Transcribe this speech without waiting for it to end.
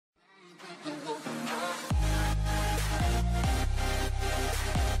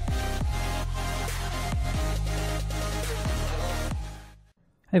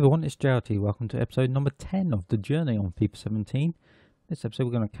Hey everyone, it's JRT. Welcome to episode number 10 of the journey on FIFA17. This episode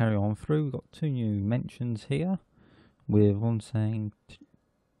we're going to carry on through. We've got two new mentions here, with one saying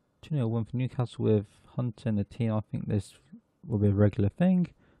 2-0 win for Newcastle with Hunter in the team. I think this will be a regular thing.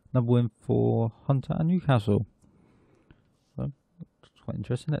 Another win for Hunter and Newcastle. So, it's quite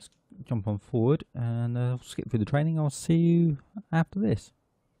interesting. Let's jump on forward and skip through the training. I'll see you after this.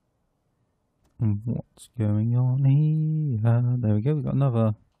 What's going on here? There we go, we've got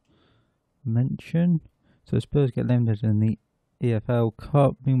another mention. So Spurs get eliminated in the EFL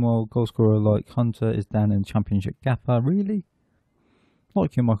Cup. Meanwhile, goal scorer like Hunter is down in the Championship Gaffer. Really?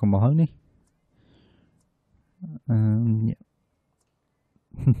 Like you, Michael Mahoney. Yeah.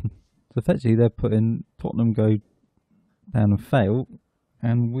 So effectively they're putting Tottenham go down and fail,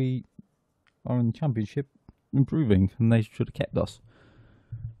 and we are in the Championship improving, and they should have kept us.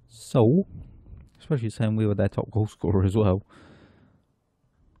 So, especially saying we were their top goal scorer as well.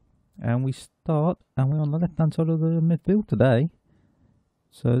 And we start, and we're on the left hand side of the midfield today.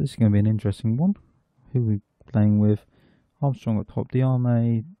 So this is going to be an interesting one. Who are we playing with? Armstrong at top,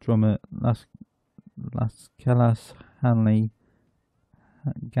 Diarme, Drummond, Las Calas, Hanley,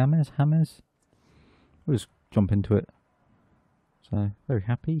 James. We'll just jump into it. So, very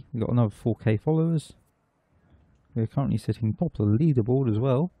happy. We've got another 4K followers. We're currently sitting top of the leaderboard as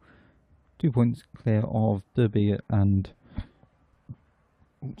well. 2 points clear of Derby and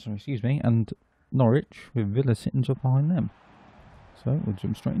and Norwich, with Villa sitting just behind them. So we'll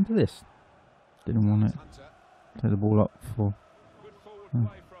jump straight into this. Didn't want it. Take the ball up for.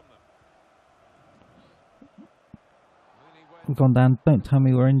 We've gone down. Don't tell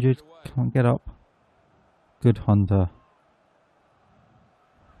me we're injured. Can't get up. Good Hunter.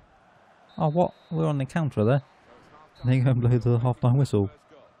 Oh, what? We're on the counter there. Then you go and blow the half-time whistle.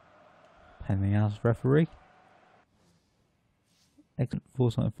 Penny as referee. Excellent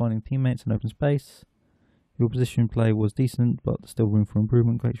foresight in finding teammates in open space. Your position play was decent, but still room for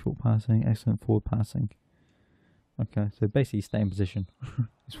improvement. Great short passing, excellent forward passing. Okay, so basically stay in position.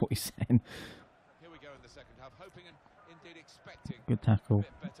 Is what he's saying. Here we go in the second half, hoping and indeed expecting. Good tackle.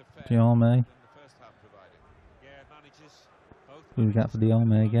 Diarme. Good gap for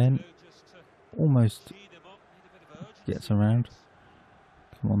Diarme again. Almost gets around.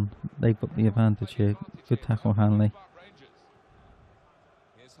 Come on, they've got the advantage here. Good tackle, Hanley.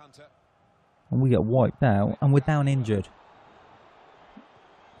 And we get wiped out, and we're down injured.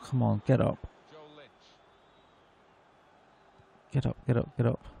 Come on, get up. Get up, get up, get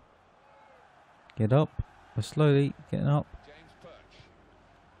up. Get up. We're slowly getting up.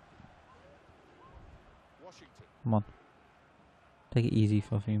 Come on. Take it easy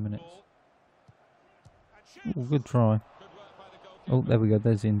for a few minutes. Ooh, good try. Oh, there we go.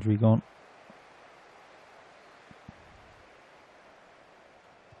 There's the injury gone.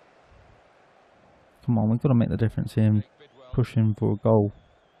 Come on, we've got to make the difference here. Push him for a goal.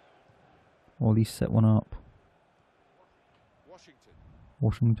 Or at least set one up.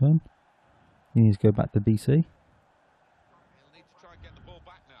 Washington. He needs to go back to DC.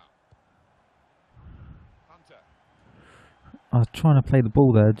 I was trying to play the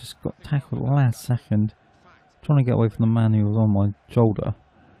ball there, just got tackled last second. Trying to get away from the man who was on my shoulder.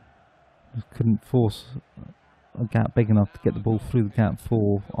 Just couldn't force a gap big enough to get the ball through the gap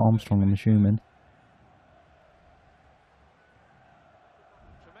for Armstrong, I'm assuming.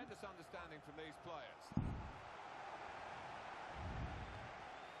 Tremendous understanding from these players.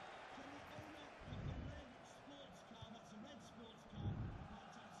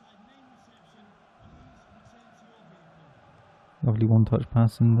 Lovely one-touch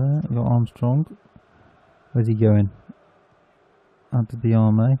pass in there. We've got Armstrong. Where's he going? Out to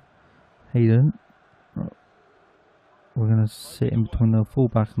Diarme. Hayden. We're going to sit in between the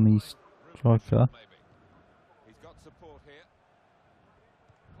fullback and the striker. He's got support here.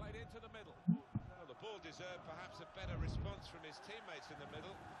 Played into the middle. Well, the ball deserved perhaps a better response from his teammates in the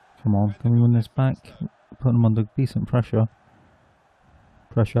middle. Come on, can we win this back? Put them under decent pressure.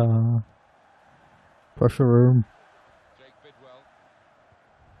 Pressure. Pressure room.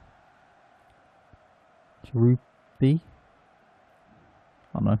 Ruby? I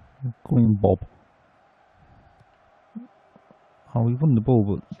don't know. Call him Bob. Oh, we won the ball,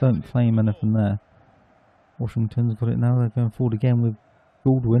 but don't claim anything there. Washington's got it now. They're going forward again with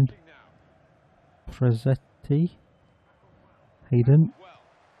Baldwin. Prezzetti. Hayden.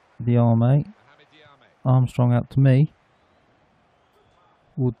 Diarme. Armstrong out to me.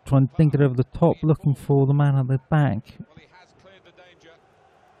 We'll try and think it over the top, looking for the man at the back.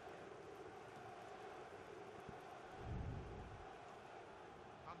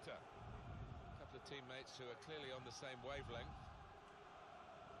 Teammates who are clearly on the same wavelength.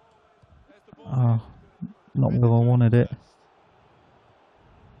 the ball Oh, in. not Read where the I drill wanted it. first.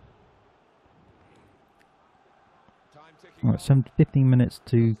 Time ticking Right, on. 15 minutes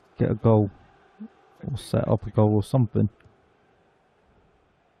to get a goal or 15 set up minutes a to go. goal or something.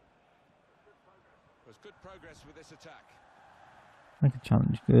 There's good progress with this attack. Make a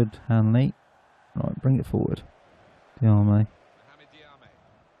challenge. Good, Hanley. Right, bring it forward. Diame. Mohamed Diame.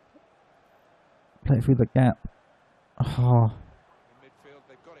 Play it through the gap. Oh, In midfield,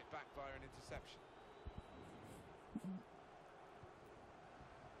 they've got it back via an interception.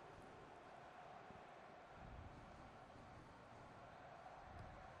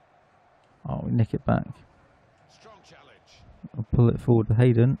 oh, we nick it back. Strong challenge. I'll pull it forward to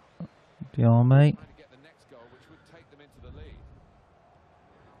Hayden. Diame. Trying to get the next goal, which would take them into the lead.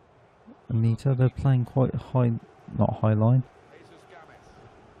 Anita, they're playing quite high, not high line. Jesus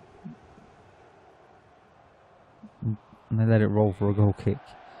Gomez. And they let it roll for a goal kick. Attack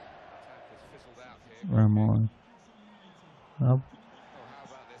has fizzled out here. Where am I? Oh, how about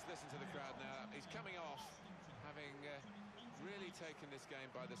this? Listen to the crowd now. He's coming off, having really taken this game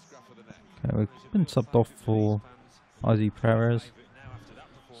by the scruff of the neck. Okay, we've been subbed off for Izzy Perez.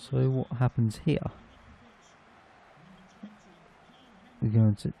 So what happens here? We go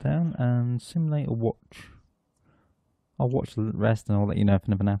and sit down and simulate a watch. I'll watch the rest and I'll let you know if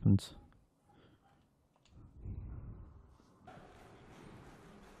anything happens.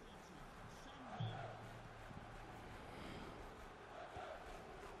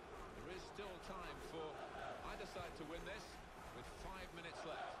 There is still time for either side to win this with 5 minutes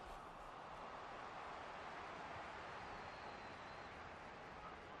left.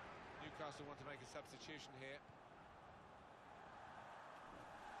 Newcastle want to make a substitution here.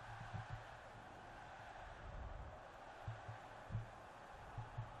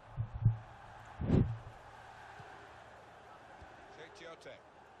 Chiote.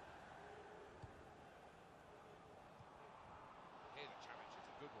 Here the challenge is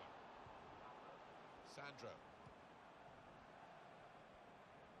a good one. Sandro.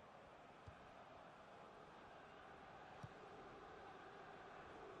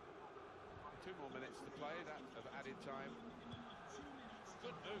 2 more minutes to play, that of added time.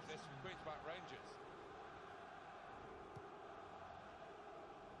 Good move this from Queen's Park Rangers.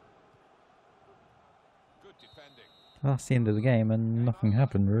 Good defending. That's the end of the game and nothing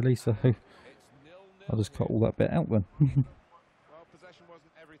happened really, so It's 0-0 I'll just cut here. all that bit out then. Well, possession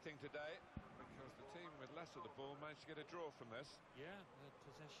wasn't everything today because the team with less of the ball managed to get a draw from this. Yeah,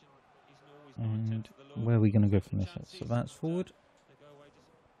 the possession isn't always And 9-10 to the Lord. where are we going to go from this? Chances, So that's but, forward. they go away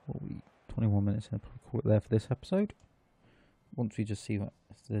just- What we 21 minutes in, probably call it there for this episode. Once we just see what,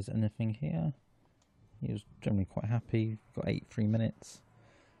 if there's anything here. He was generally quite happy. Got 83 minutes.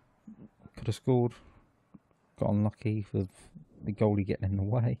 Could have scored. Got unlucky with the goalie getting in the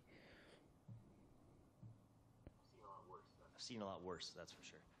way. I've seen a lot worse, that's for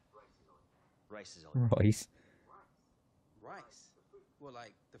sure. Rice is all Rice. Rice? Well,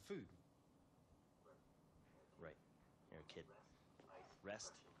 like the food. right. You're a kid.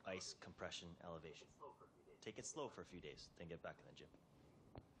 Rest, ice, compression, elevation. Take it slow for a few days, then get back in the gym.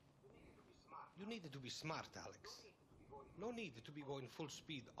 You needed to be smart, Alex. No need to be going full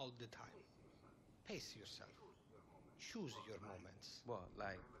speed all the time. Pace yourself. Choose your moments. What,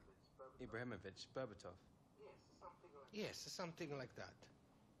 like Ibrahimovic, Berbatov? Yes, something like that.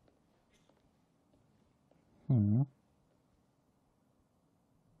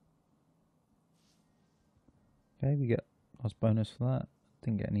 Okay, we get nice bonus for that.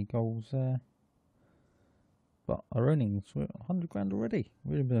 Didn't get any goals there. But our earnings were 100 grand already.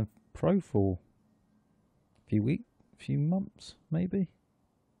 We've been a pro for a few weeks, few months, maybe.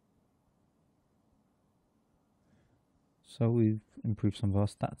 So we've improved some of our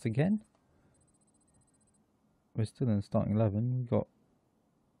stats again. We're still in the starting 11. We've got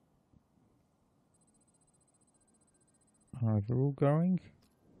our overall going.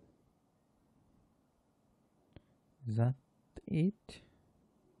 Is that it?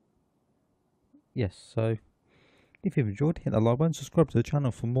 Yes, so if you've enjoyed, hit the like button, subscribe to the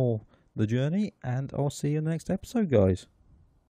channel for more The Journey, and I'll see you in the next episode, guys.